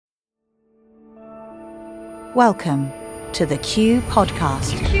Welcome to the Q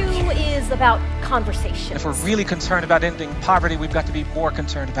Podcast. Q is about conversation. If we're really concerned about ending poverty, we've got to be more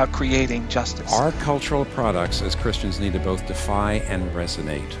concerned about creating justice. Our cultural products as Christians need to both defy and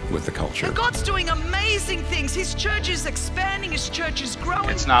resonate with the culture. And God's doing amazing things. His church is expanding, his church is growing.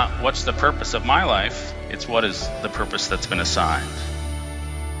 It's not what's the purpose of my life, it's what is the purpose that's been assigned.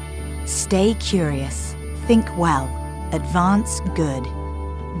 Stay curious, think well, advance good.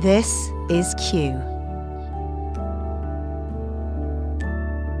 This is Q.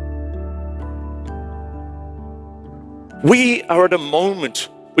 We are at a moment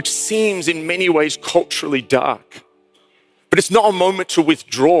which seems in many ways culturally dark, but it's not a moment to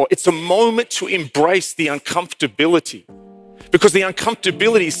withdraw. It's a moment to embrace the uncomfortability, because the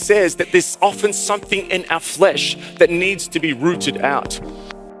uncomfortability says that there's often something in our flesh that needs to be rooted out.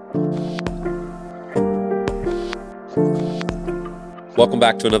 Welcome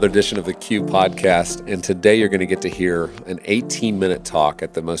back to another edition of the Q Podcast, and today you're going to get to hear an 18-minute talk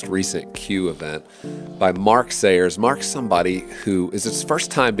at the most recent Q event by Mark Sayers. Mark's somebody who is his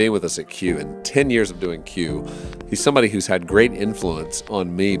first time being with us at Q in 10 years of doing Q. He's somebody who's had great influence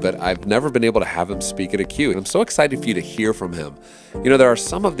on me, but I've never been able to have him speak at a Q, and I'm so excited for you to hear from him. You know, there are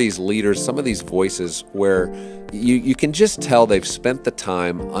some of these leaders, some of these voices where you can just tell they've spent the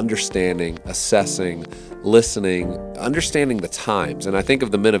time understanding, assessing, listening, understanding the times. And I think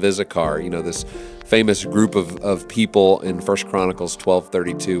of the men of Issachar, you know, this famous group of people in 1 Chronicles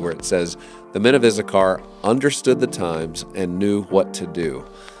 12:32, where it says, the men of Issachar understood the times and knew what to do.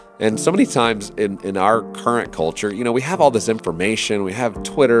 And so many times in our current culture, you know, we have all this information. We have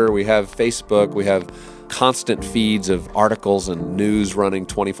Twitter, we have Facebook, we have constant feeds of articles and news running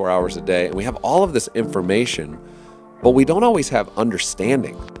 24 hours a day. And we have all of this information, but we don't always have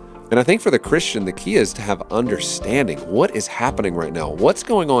understanding. And I think for the Christian, the key is to have understanding. What is happening right now? What's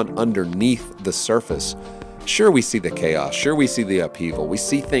going on underneath the surface? Sure, we see the chaos. Sure, we see the upheaval. We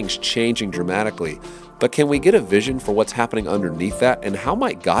see things changing dramatically. But can we get a vision for what's happening underneath that? And how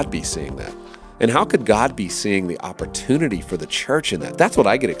might God be seeing that? And how could God be seeing the opportunity for the church in that? That's what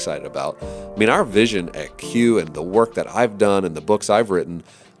I get excited about. I mean, our vision at Q and the work that I've done and the books I've written,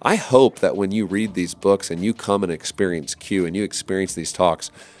 I hope that when you read these books and you come and experience Q and you experience these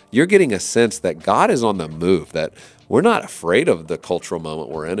talks, you're getting a sense that God is on the move, that we're not afraid of the cultural moment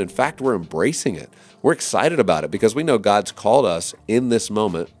we're in. In fact, we're embracing it. We're excited about it because we know God's called us in this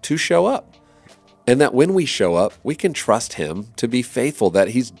moment to show up. And that when we show up, we can trust Him to be faithful, that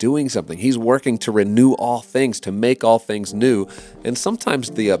He's doing something. He's working to renew all things, to make all things new. And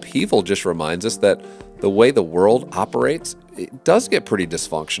sometimes the upheaval just reminds us that the way the world operates, it does get pretty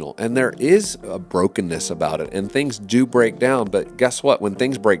dysfunctional. And there is a brokenness about it. And things do break down. But guess what? When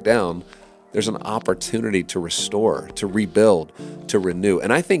things break down, there's an opportunity to restore, to rebuild, to renew.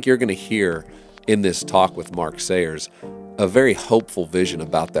 And I think you're going to hear in this talk with Mark Sayers a very hopeful vision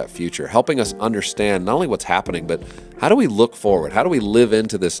about that future, helping us understand not only what's happening, but how do we look forward? How do we live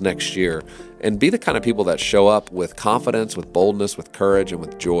into this next year and be the kind of people that show up with confidence, with boldness, with courage, and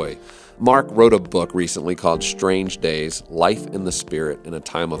with joy? Mark wrote a book recently called Strange Days, Life in the Spirit in a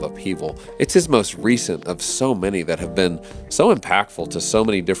Time of Upheaval. It's his most recent of so many that have been so impactful to so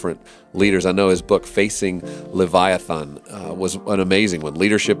many different leaders. I know his book, Facing Leviathan, was an amazing one,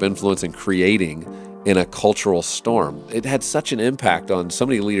 leadership, influence, and creating in a cultural storm. It had such an impact on so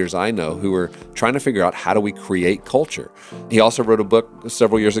many leaders I know who were trying to figure out how do we create culture. He also wrote a book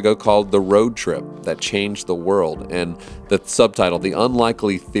several years ago called The Road Trip That Changed the World, and the subtitle, The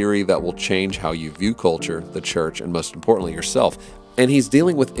Unlikely Theory That Will Change How You View Culture, the Church, and most importantly, yourself. And he's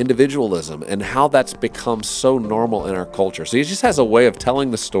dealing with individualism and how that's become so normal in our culture. So he just has a way of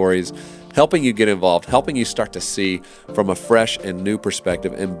telling the stories, helping you get involved, helping you start to see from a fresh and new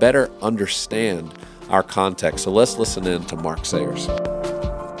perspective and better understand our context. So let's listen in to Mark Sayers.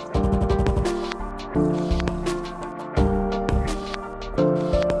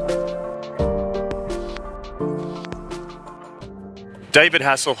 David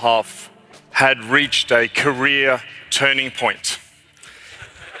Hasselhoff had reached a career turning point.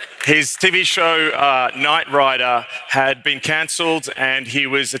 His TV show, Knight Rider, had been cancelled and he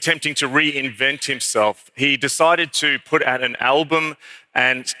was attempting to reinvent himself. He decided to put out an album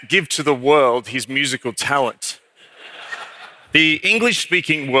and give to the world his musical talent. The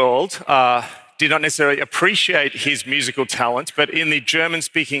English-speaking world did not necessarily appreciate his musical talent, but in the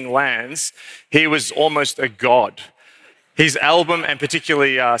German-speaking lands, he was almost a god. His album, and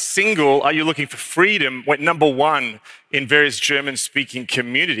particularly single, Are You Looking for Freedom, went #1 in various German-speaking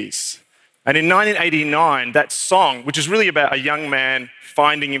communities. And in 1989, that song, which is really about a young man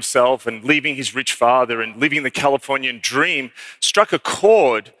finding himself and leaving his rich father and living the Californian dream, struck a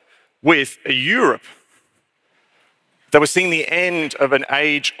chord with Europe. They were seeing the end of an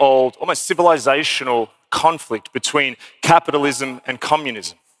age-old, almost civilizational conflict between capitalism and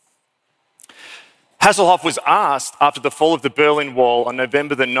communism. Hasselhoff was asked after the fall of the Berlin Wall on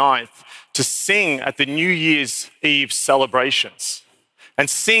November the 9th to sing at the New Year's Eve celebrations and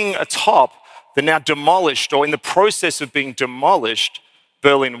sing atop the now demolished, or in the process of being demolished,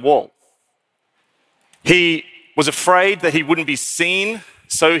 Berlin Wall. He was afraid that he wouldn't be seen,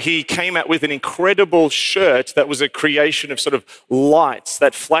 so he came out with an incredible shirt that was a creation of sort of lights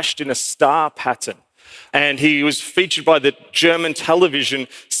that flashed in a star pattern. And he was featured by the German television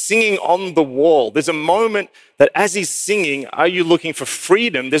singing on the wall. There's a moment that as he's singing, "Are you looking for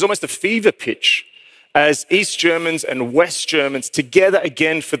freedom?" there's almost a fever pitch as East Germans and West Germans together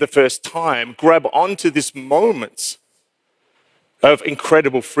again for the first time grab onto this moment of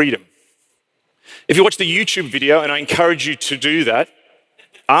incredible freedom. If you watch the YouTube video, and I encourage you to do that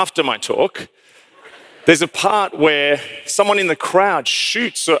after my talk, there's a part where someone in the crowd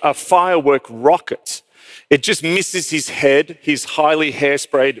shoots a firework rocket. It just misses his head, his highly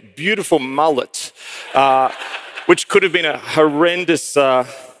hairsprayed, beautiful mullet, which could have been a horrendous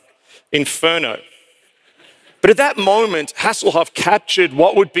inferno. But at that moment, Hasselhoff captured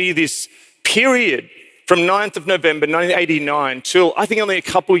what would be this period from 9th of November 1989 till I think only a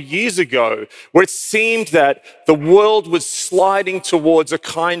couple of years ago, where it seemed that the world was sliding towards a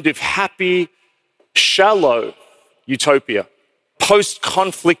kind of happy, shallow utopia.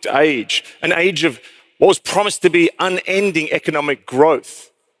 Post-conflict age, an age of what was promised to be unending economic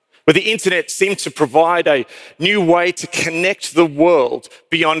growth, where the internet seemed to provide a new way to connect the world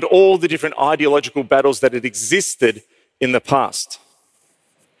beyond all the different ideological battles that had existed in the past.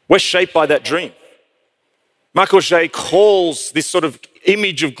 We're shaped by that dream. Marc Augé calls this sort of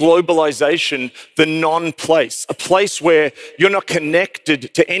image of globalization the non-place, a place where you're not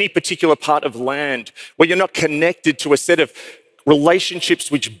connected to any particular part of land, where you're not connected to a set of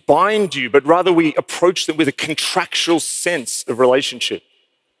relationships which bind you, but rather we approach them with a contractual sense of relationship,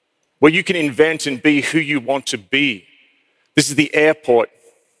 where you can invent and be who you want to be. This is the airport,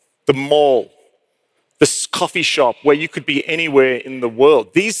 the mall, the coffee shop, where you could be anywhere in the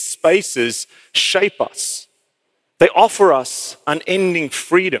world. These spaces shape us. They offer us unending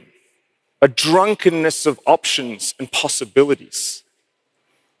freedom, a drunkenness of options and possibilities.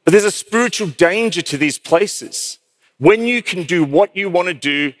 But there's a spiritual danger to these places. When you can do what you want to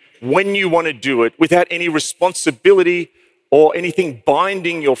do, when you want to do it, without any responsibility or anything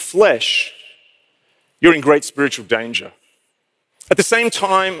binding your flesh, you're in great spiritual danger. At the same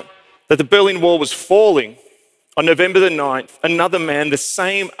time that the Berlin Wall was falling, on November the 9th, another man the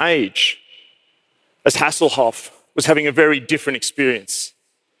same age as Hasselhoff was having a very different experience.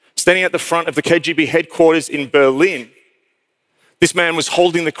 Standing at the front of the KGB headquarters in Berlin, this man was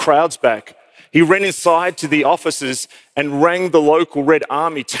holding the crowds back. He ran inside to the offices and rang the local Red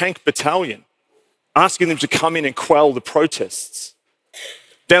Army tank battalion, asking them to come in and quell the protests.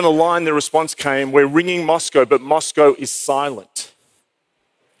 Down the line, the response came, "We're ringing Moscow, but Moscow is silent."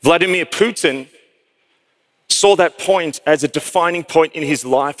 Vladimir Putin saw that point as a defining point in his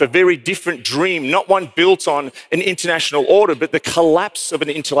life, a very different dream, not one built on an international order, but the collapse of an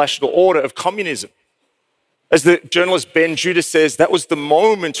international order of communism. As the journalist Ben Judah says, that was the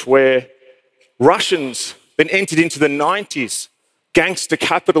moment where Russians then entered into the 90s, gangster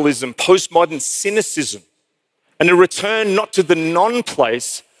capitalism, postmodern cynicism, and a return not to the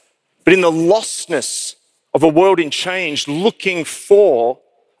non-place, but in the lostness of a world in change, looking for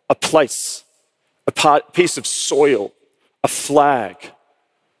a place, a piece of soil, a flag,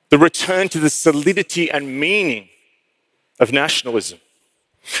 the return to the solidity and meaning of nationalism.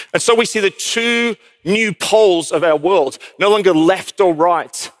 And so we see the two new poles of our world, no longer left or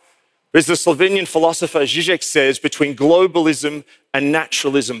right. As the Slovenian philosopher Žižek says, between globalism and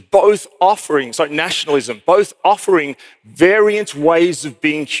nationalism, both offering variant ways of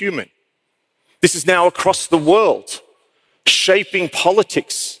being human. This is now across the world, shaping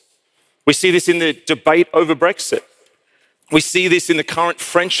politics. We see this in the debate over Brexit. We see this in the current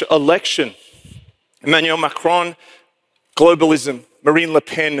French election. Emmanuel Macron, globalism. Marine Le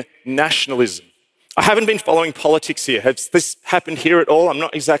Pen, nationalism. I haven't been following politics here. Has this happened here at all? I'm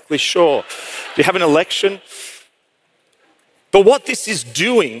not exactly sure. Do you have an election? But what this is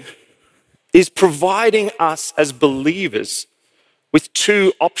doing is providing us as believers with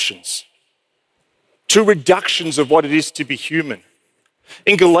two options, two reductions of what it is to be human.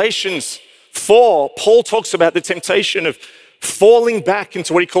 In Galatians 4, Paul talks about the temptation of falling back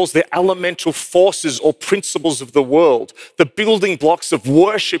into what he calls the elemental forces or principles of the world, the building blocks of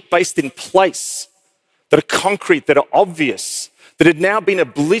worship based in place, that are concrete, that are obvious, that had now been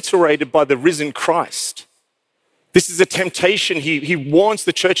obliterated by the risen Christ. This is a temptation he warns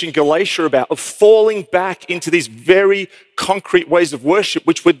the church in Galatia about, of falling back into these very concrete ways of worship,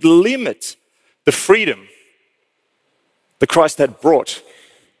 which would limit the freedom that Christ had brought.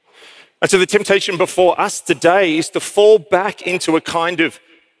 And so the temptation before us today is to fall back into a kind of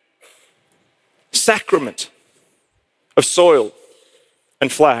sacrament of soil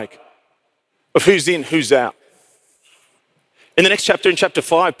and flag, of who's in, who's out. In the next chapter, in chapter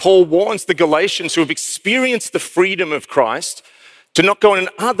 5, Paul warns the Galatians who have experienced the freedom of Christ to not go on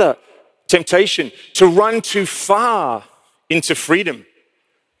another temptation, to run too far into freedom,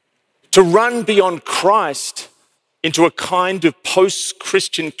 to run beyond Christ into a kind of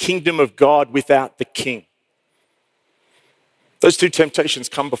post-Christian kingdom of God without the king. Those two temptations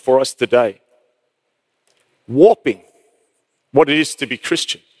come before us today, warping what it is to be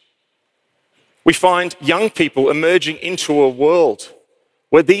Christian. We find young people emerging into a world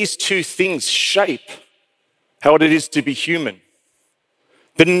where these two things shape how it is to be human.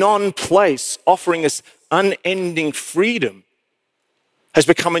 The non-place offering us unending freedom has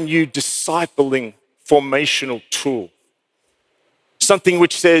become a new discipling formational tool. Something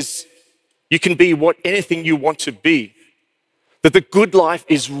which says you can be anything you want to be. That the good life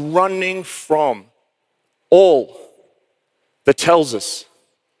is running from all that tells us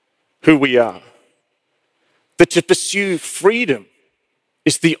who we are. That to pursue freedom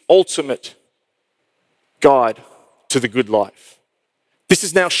is the ultimate guide to the good life. This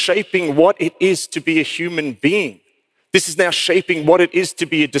is now shaping what it is to be a human being. This is now shaping what it is to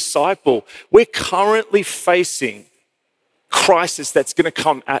be a disciple. We're currently facing crisis that's going to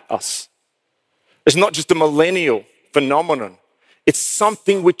come at us. It's not just a millennial phenomenon. It's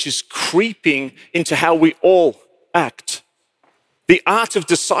something which is creeping into how we all act. The art of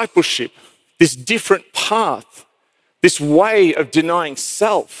discipleship, this different path, this way of denying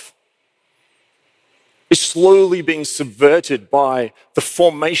self, is slowly being subverted by the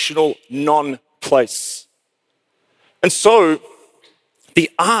formational non-place. And so, the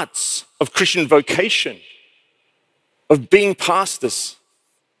arts of Christian vocation, of being pastors,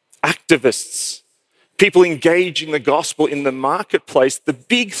 activists, people engaging the gospel in the marketplace, the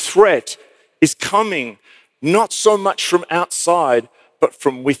big threat is coming not so much from outside, but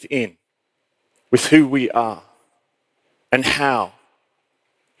from within, with who we are and how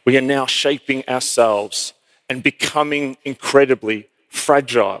we are now shaping ourselves and becoming incredibly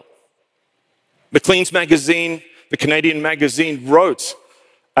fragile. Maclean's magazine, the Canadian magazine, wrote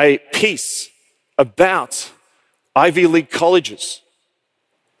a piece about Ivy League colleges,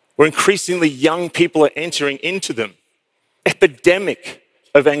 where increasingly young people are entering into them. Epidemic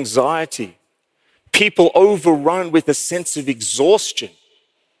of anxiety. People overrun with a sense of exhaustion,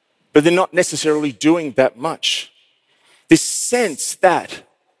 but they're not necessarily doing that much. This sense that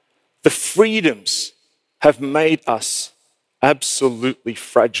the freedoms have made us absolutely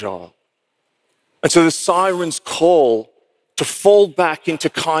fragile. And so the sirens call to fall back into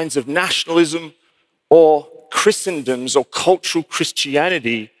kinds of nationalism or Christendoms or cultural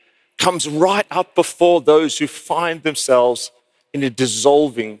Christianity comes right up before those who find themselves in a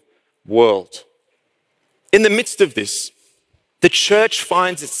dissolving world. In the midst of this, the church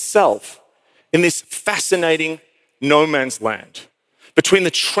finds itself in this fascinating no man's land between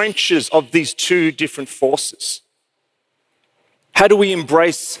the trenches of these two different forces. How do we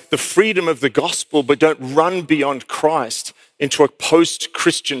embrace the freedom of the gospel but don't run beyond Christ into a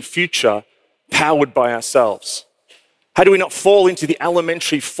post-Christian future powered by ourselves? How do we not fall into the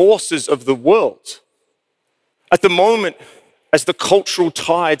elementary forces of the world? At the moment, as the cultural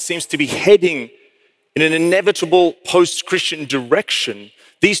tide seems to be heading in an inevitable post-Christian direction,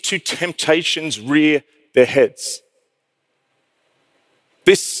 these two temptations rear their heads.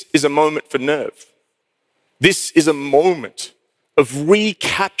 This is a moment for nerve. This is a moment of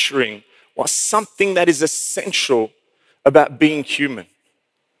recapturing something that is essential about being human.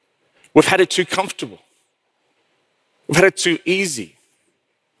 We've had it too comfortable. We've had it too easy.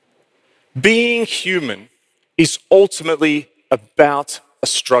 Being human is ultimately about a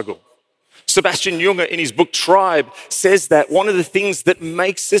struggle. Sebastian Junger, in his book Tribe, says that one of the things that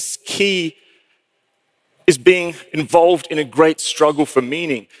makes us key is being involved in a great struggle for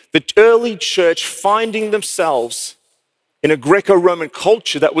meaning. The early church, finding themselves in a Greco-Roman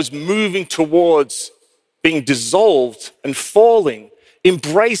culture that was moving towards being dissolved and falling,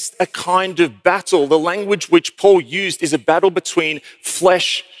 embraced a kind of battle. The language which Paul used is a battle between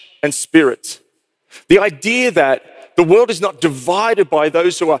flesh and spirit. The idea that the world is not divided by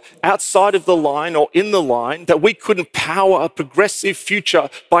those who are outside of the line or in the line, that we couldn't power a progressive future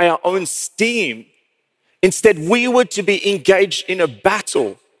by our own steam. Instead, we were to be engaged in a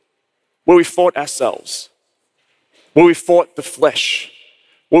battle where we fought ourselves. where we fought the flesh,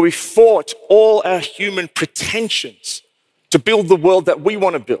 where we fought all our human pretensions to build the world that we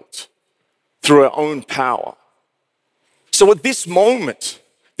want to build through our own power. So at this moment,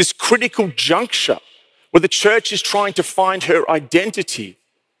 this critical juncture where the church is trying to find her identity,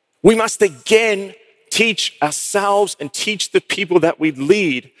 we must again teach ourselves and teach the people that we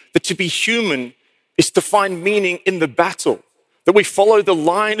lead that to be human is to find meaning in the battle, that we follow the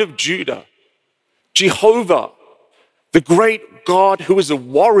line of Judah, Jehovah, the great God who is a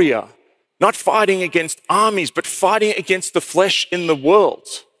warrior, not fighting against armies, but fighting against the flesh in the world.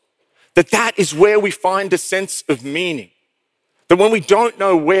 That is where we find a sense of meaning. That when we don't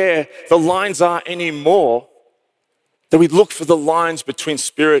know where the lines are anymore, that we look for the lines between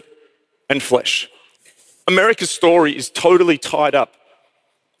spirit and flesh. America's story is totally tied up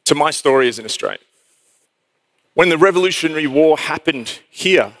to my story as an Australian. When the Revolutionary War happened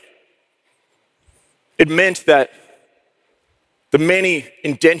here, it meant that the many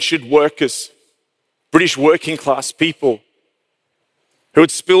indentured workers, British working class people who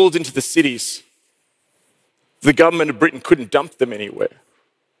had spilled into the cities, the government of Britain couldn't dump them anywhere.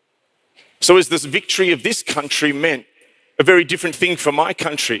 So as this victory of this country meant a very different thing for my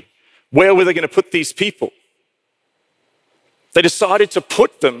country, where were they going to put these people? They decided to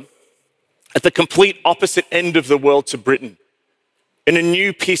put them at the complete opposite end of the world to Britain, in a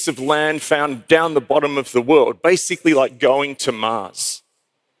new piece of land found down the bottom of the world, basically like going to Mars.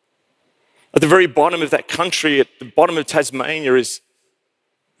 At the very bottom of that country, at the bottom of Tasmania, is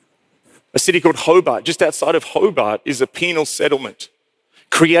a city called Hobart. Just outside of Hobart is a penal settlement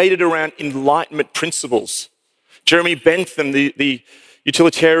created around Enlightenment principles. Jeremy Bentham, the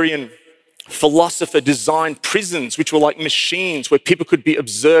utilitarian philosopher, designed prisons which were like machines where people could be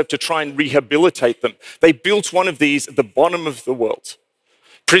observed to try and rehabilitate them. They built one of these at the bottom of the world.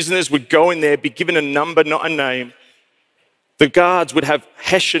 Prisoners would go in there, be given a number, not a name. The guards would have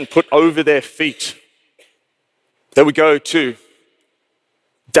hessian put over their feet. They would go to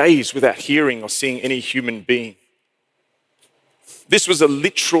days without hearing or seeing any human being. This was a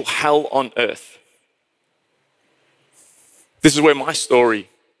literal hell on earth. This is where my story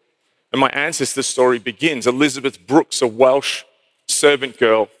and my ancestors' story begins. Elizabeth Brooks, a Welsh servant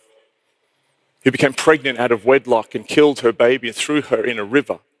girl who became pregnant out of wedlock and killed her baby and threw her in a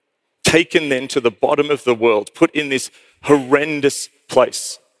river, taken then to the bottom of the world, put in this horrendous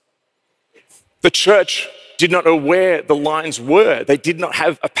place. The church did not know where the lines were. They did not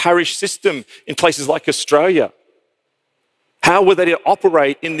have a parish system in places like Australia. How were they to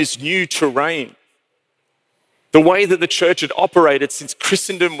operate in this new terrain? The way that the church had operated since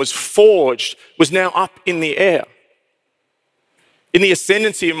Christendom was forged was now up in the air. In the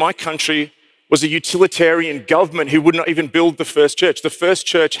ascendancy of my country was a utilitarian government who would not even build the first church. The first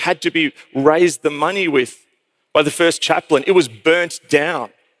church had to be raised the money with by the first chaplain. It was burnt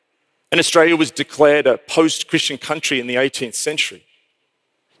down. And Australia was declared a post-Christian country in the 18th century.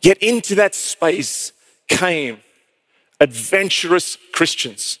 Yet into that space came adventurous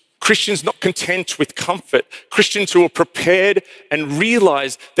Christians. Christians not content with comfort, Christians who are prepared and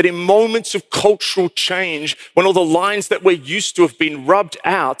realize that in moments of cultural change, when all the lines that we're used to have been rubbed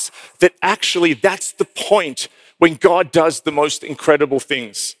out, that actually that's the point when God does the most incredible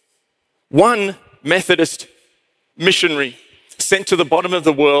things. One Methodist missionary sent to the bottom of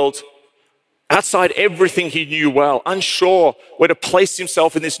the world, outside everything he knew well, unsure where to place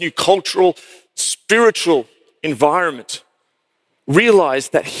himself in this new cultural, spiritual environment,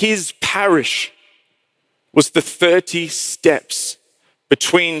 realized that his parish was the 30 steps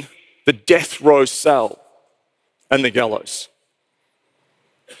between the death row cell and the gallows.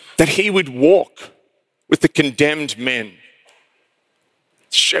 That he would walk with the condemned men,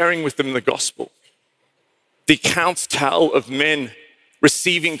 sharing with them the gospel. The accounts tell of men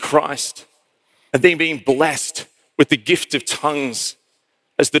receiving Christ and then being blessed with the gift of tongues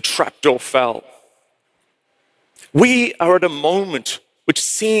as the trapdoor fell. We are at a moment which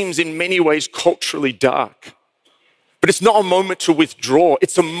seems in many ways culturally dark, but it's not a moment to withdraw.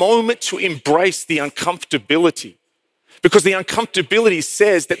 It's a moment to embrace the uncomfortability, because the uncomfortability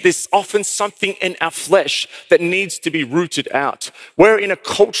says that there's often something in our flesh that needs to be rooted out. We're in a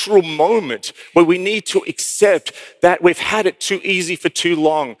cultural moment where we need to accept that we've had it too easy for too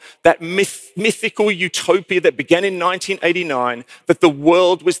long. That mythical utopia that began in 1989, that the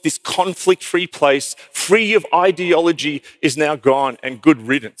world was this conflict-free place, free of ideology, is now gone, and good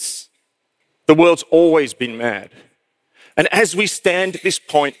riddance. The world's always been mad. And as we stand at this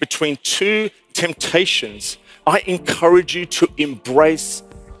point between two temptations, I encourage you to embrace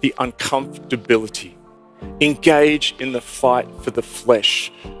the uncomfortability. Engage in the fight for the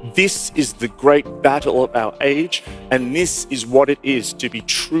flesh. This is the great battle of our age, and this is what it is to be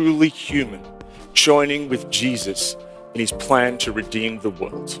truly human, joining with Jesus in his plan to redeem the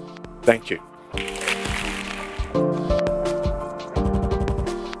world. Thank you.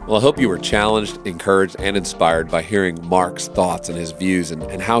 Well, I hope you were challenged, encouraged, and inspired by hearing Mark's thoughts and his views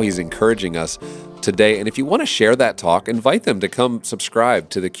and how he's encouraging us today. And if you want to share that talk, invite them to come subscribe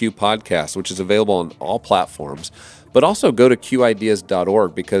to the Q podcast, which is available on all platforms. But also go to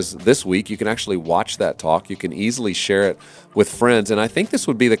qideas.org, because this week you can actually watch that talk. You can easily share it with friends. And I think this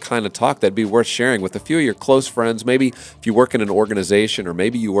would be the kind of talk that'd be worth sharing with a few of your close friends. Maybe if you work in an organization or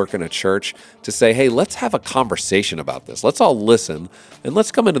maybe you work in a church, to say, hey, let's have a conversation about this. Let's all listen and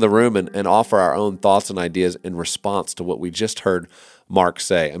let's come into the room and offer our own thoughts and ideas in response to what we just heard Mark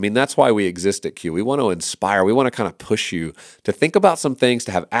say. I mean, that's why we exist at Q. We want to inspire. We want to kind of push you to think about some things,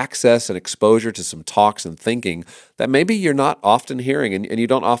 to have access and exposure to some talks and thinking that maybe you're not often hearing, and you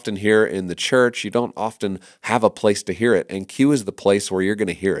don't often hear in the church. You don't often have a place to hear it, and Q is the place where you're going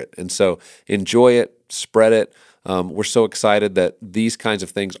to hear it. And so enjoy it, spread it. We're so excited that these kinds of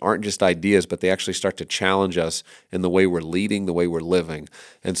things aren't just ideas, but they actually start to challenge us in the way we're leading, the way we're living.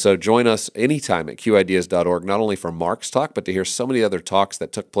 And so join us anytime at qideas.org, not only for Mark's talk, but to hear so many other talks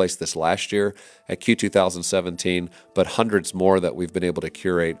that took place this last year at Q 2017, but hundreds more that we've been able to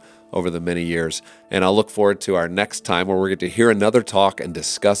curate over the many years. And I'll look forward to our next time where we're going to hear another talk and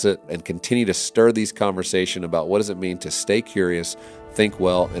discuss it and continue to stir these conversations about what does it mean to stay curious, think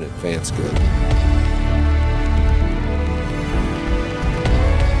well, and advance good.